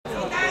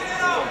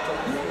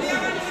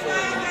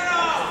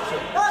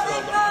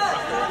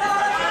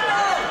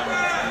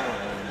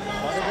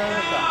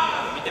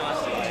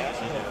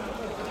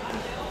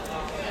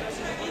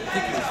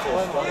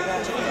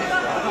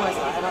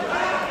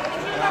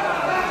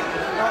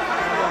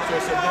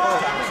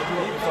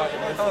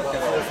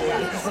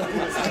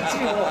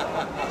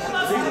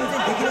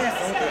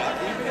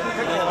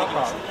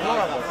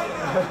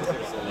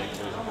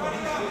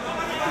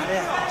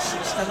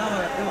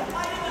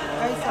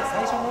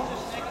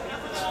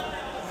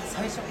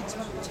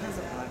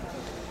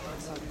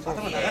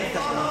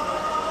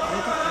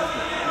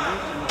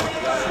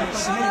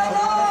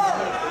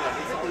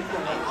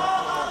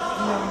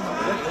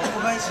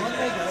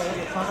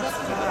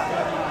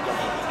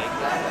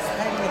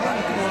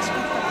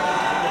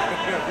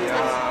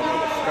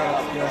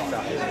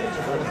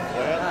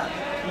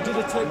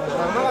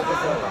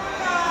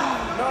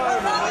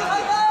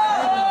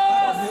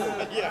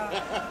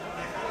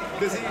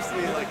Because he used to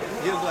be like,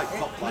 he was like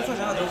top player.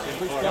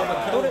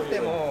 取れ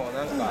ても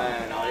なんか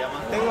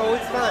点が追い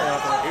つかないな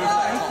と思って。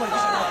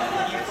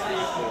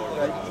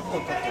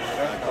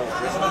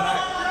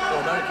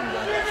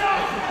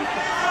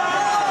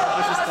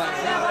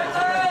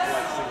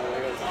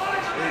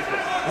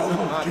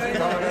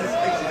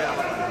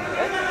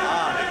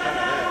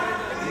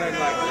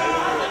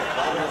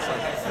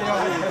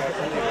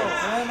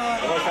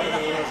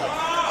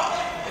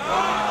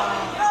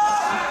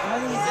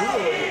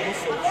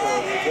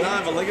No,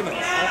 but ligaments.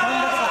 So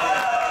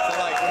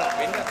like, we're not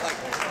bend it, like,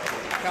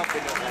 can't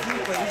bend it like,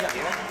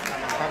 you know?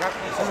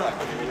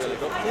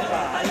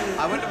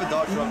 I went to the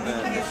doctor on the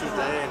initial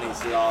day and he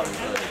said, oh,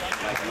 there's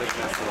like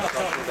ligaments or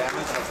structural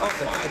damage. I was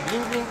like,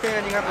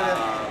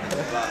 fine.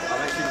 But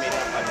I'm actually meeting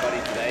up my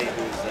buddy today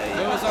who's a...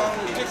 It was on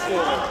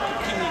Discord,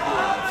 Kimi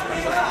Guru.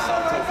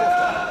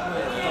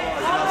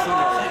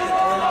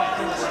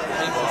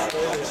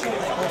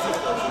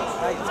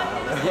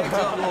 Yeah, I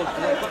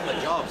got my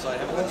job, so I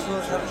haven't been1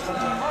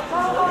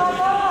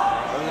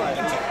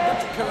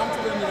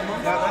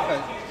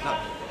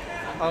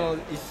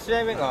試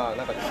合目が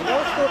なんか違う人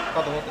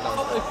かと思ってたん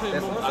ですよ。で、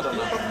その人聞いたって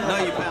ちょ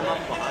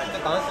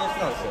っと安心して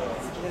たんですよ。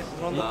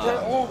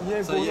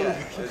So yeah,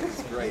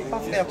 it's great. パ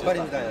スやっぱり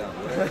みたいな。What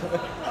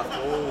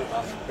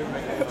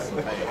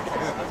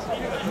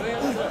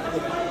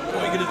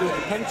are you going to do with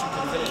the pension?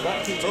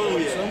 Oh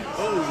yeah,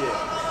 oh yeah.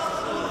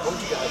 Once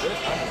you get a bit,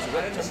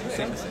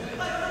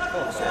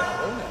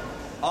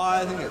 Oh,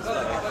 I think it's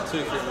like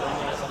 2-3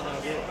 million or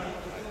something.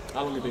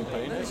 how long have you been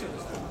paying it?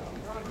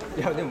 い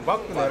やでもバ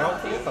ック狙おう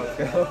と思ったんです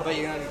けど。 But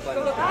you're only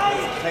playing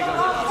take on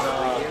the last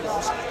 3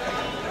 years.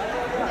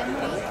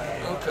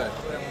 Okay.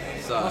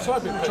 So, So I've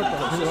been paying it.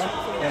 い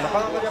やな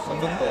かなかやっぱち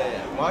ょっと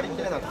回り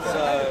きれなくて。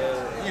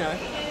 you know,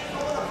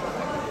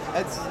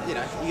 it's, you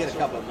know, you get a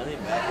couple of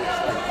million back. It's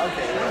like,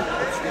 okay,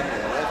 it's going to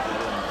be worth it.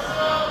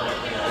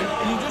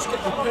 You just get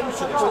the pension,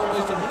 it's not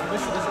based on the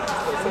commission, is it?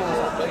 It's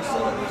all based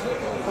on it, is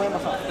it?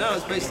 No,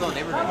 it's based on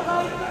everything.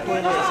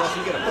 Yeah, so if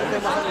you get a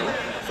bonus,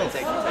 they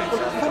take the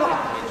pension.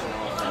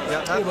 いや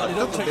なんかち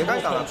ょっとでか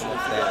いかなと思っ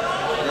て、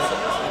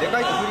で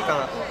かいと不利か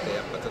なと思ってや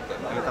っぱちょっとや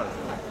めたんです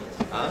よね。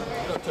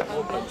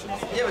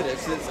Yeah, but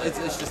it's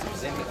just a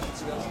percentage.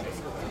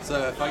 So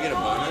if I get a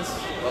bonus,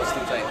 they'll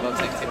take 10% of the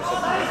pension or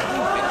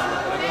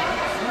whatever.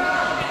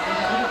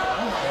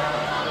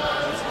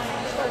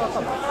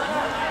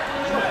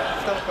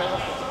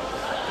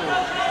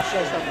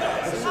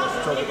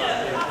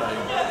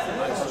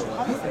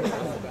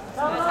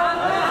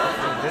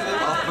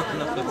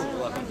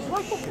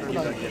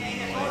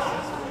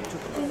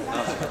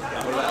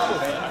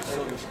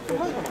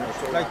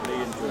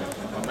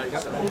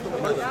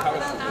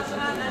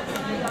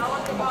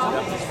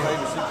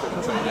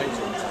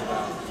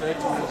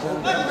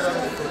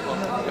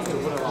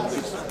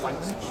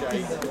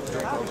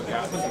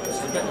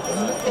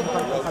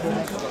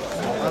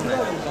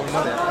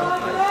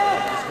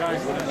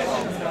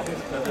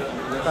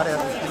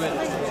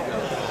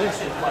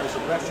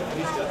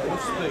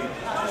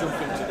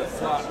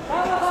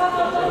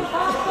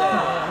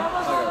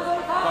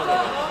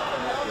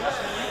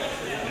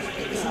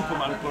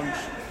 Superman punch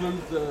through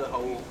the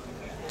hole,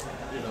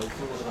 you know,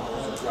 through one of the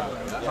holes of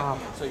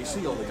ground. So you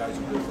see all the guys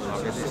who do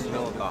this, you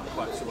know,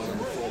 quite some of them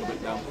fall a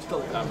bit down, but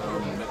still down there on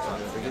the next one.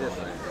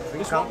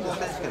 This one,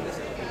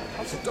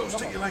 I said, don't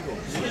stick your leg in.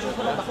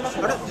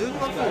 あれ12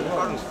月に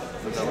あるんです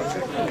か？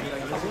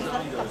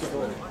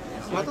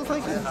また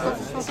最近復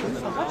活したんで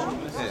すか？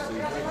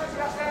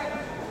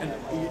 And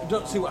you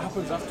don't see what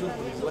happens afterwards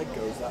when his leg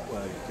goes that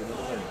way, do you know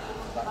what I mean?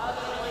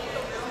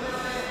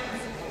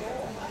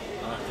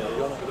 Okay,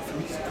 you're not going to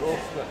finish the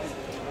course, but...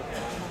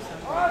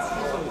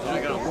 I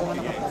got a walk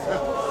again. I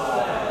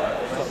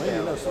mean,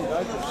 you know, some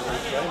guys just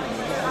training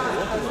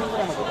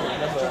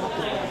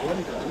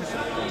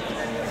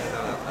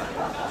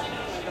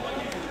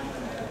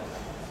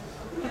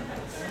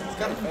It's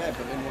kind of bad,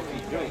 but then what you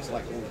do is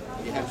like, well,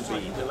 you have to be...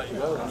 They let you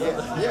go.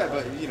 Yeah,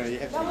 but you know, you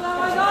have to be...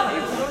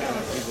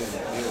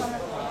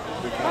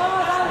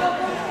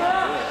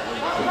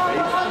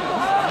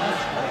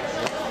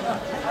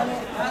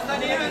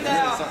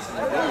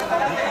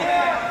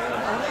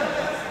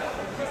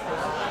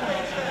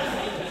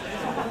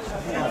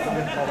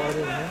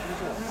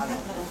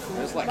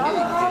 It's like, yeah, you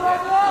can do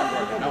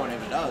that. No one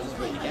ever does,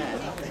 but you can.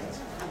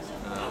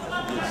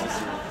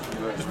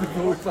 but Just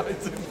before we fight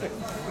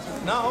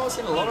him. no, I've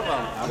seen a lot of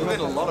we've had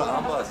a lot of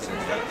armbars since. You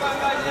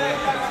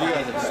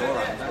guys have saw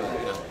that, but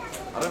you know,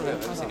 I don't know if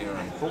I've ever seen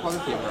anyone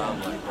keep their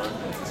arm like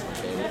broken or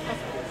dislocated.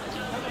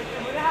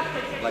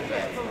 Like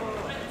that.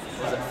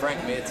 Was it Frank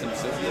Mir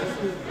himself?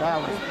 That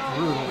was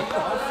brutal.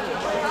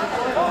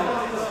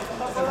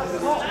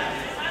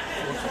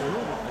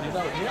 And you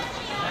know, yeah,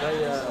 they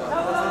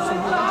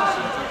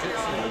some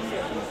jiu-jitsu and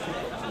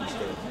kickboxing and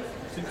stuff.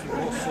 Seems to be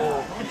more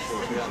sore people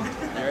at the end.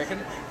 You reckon?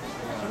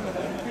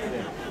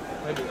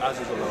 Maybe as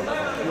is a low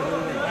level.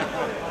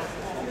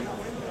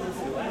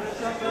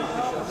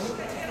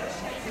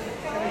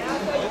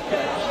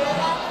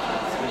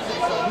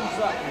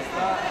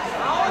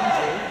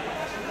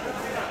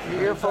 The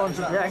earphones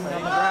are dragging on the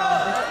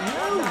ground.